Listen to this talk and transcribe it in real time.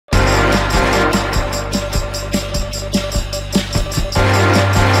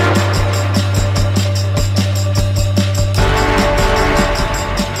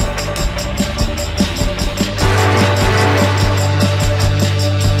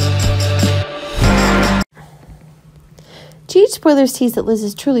spoilers tease that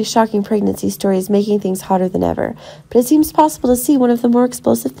Liz's truly shocking pregnancy story is making things hotter than ever, but it seems possible to see one of the more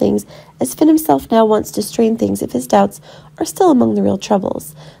explosive things, as Finn himself now wants to strain things if his doubts are still among the real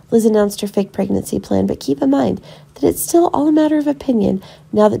troubles. Liz announced her fake pregnancy plan, but keep in mind that it's still all a matter of opinion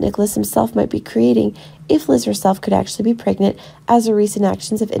now that Nicholas himself might be creating if Liz herself could actually be pregnant, as her recent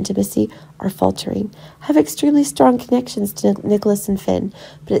actions of intimacy are faltering. Have extremely strong connections to Nicholas and Finn,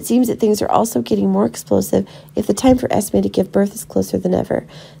 but it seems that things are also getting more explosive if the time for Esme to give birth is closer than ever.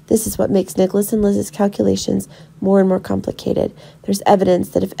 This is what makes Nicholas and Liz's calculations more and more complicated. There's evidence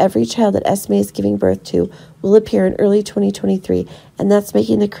that if every child that Esme is giving birth to will appear in early 2023, and that's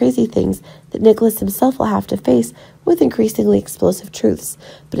making the crazy things that Nicholas himself will have to face with increasingly explosive truths.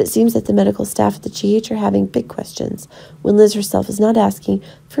 But it seems that the medical staff at the GH are having big questions, when Liz herself is not asking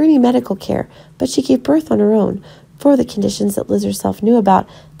for any medical care, but she gave birth on her own. For the conditions that Liz herself knew about,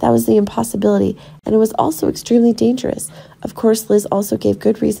 that was the impossibility, and it was also extremely dangerous. Of course, Liz also gave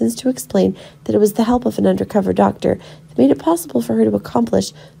good reasons to explain that it was the help of an undercover doctor that made it possible for her to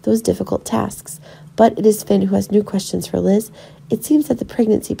accomplish those difficult tasks. But it is Finn who has new questions for Liz. It seems that the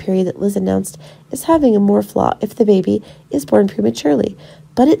pregnancy period that Liz announced is having a more flaw if the baby is born prematurely.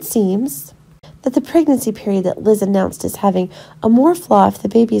 But it seems that the pregnancy period that Liz announced is having a more flaw if the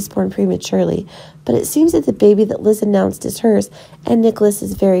baby is born prematurely. But it seems that the baby that Liz announced is hers, and Nicholas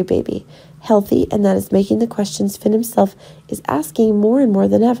is very baby, healthy, and that is making the questions Finn himself is asking more and more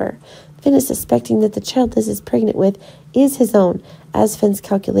than ever. Finn is suspecting that the child Liz is pregnant with is his own, as Finn's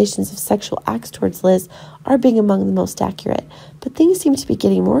calculations of sexual acts towards Liz are being among the most accurate. But things seem to be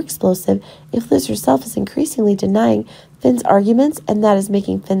getting more explosive if Liz herself is increasingly denying Finn's arguments, and that is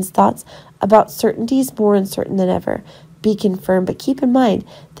making Finn's thoughts about certainties more uncertain than ever. Be confirmed, but keep in mind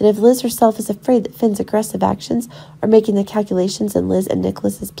that if Liz herself is afraid that Finn's aggressive actions are making the calculations in Liz and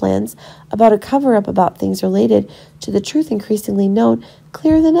Nicholas's plans about a cover-up about things related to the truth increasingly known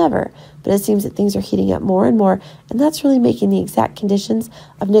clearer than ever. But it seems that things are heating up more and more, and that's really making the exact conditions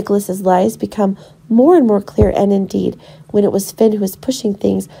of Nicholas's lies become more and more clear. And indeed, when it was Finn who was pushing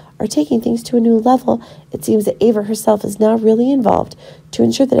things or taking things to a new level, it seems that Ava herself is now really involved to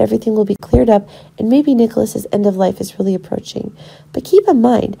ensure that everything will be cleared up, and maybe Nicholas's end of life is really approaching. But keep in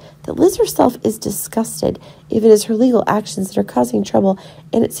mind that Liz herself is disgusted if it is her legal actions that are causing trouble,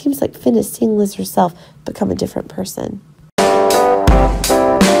 and it seems like Finn is seeing Liz herself become a different person.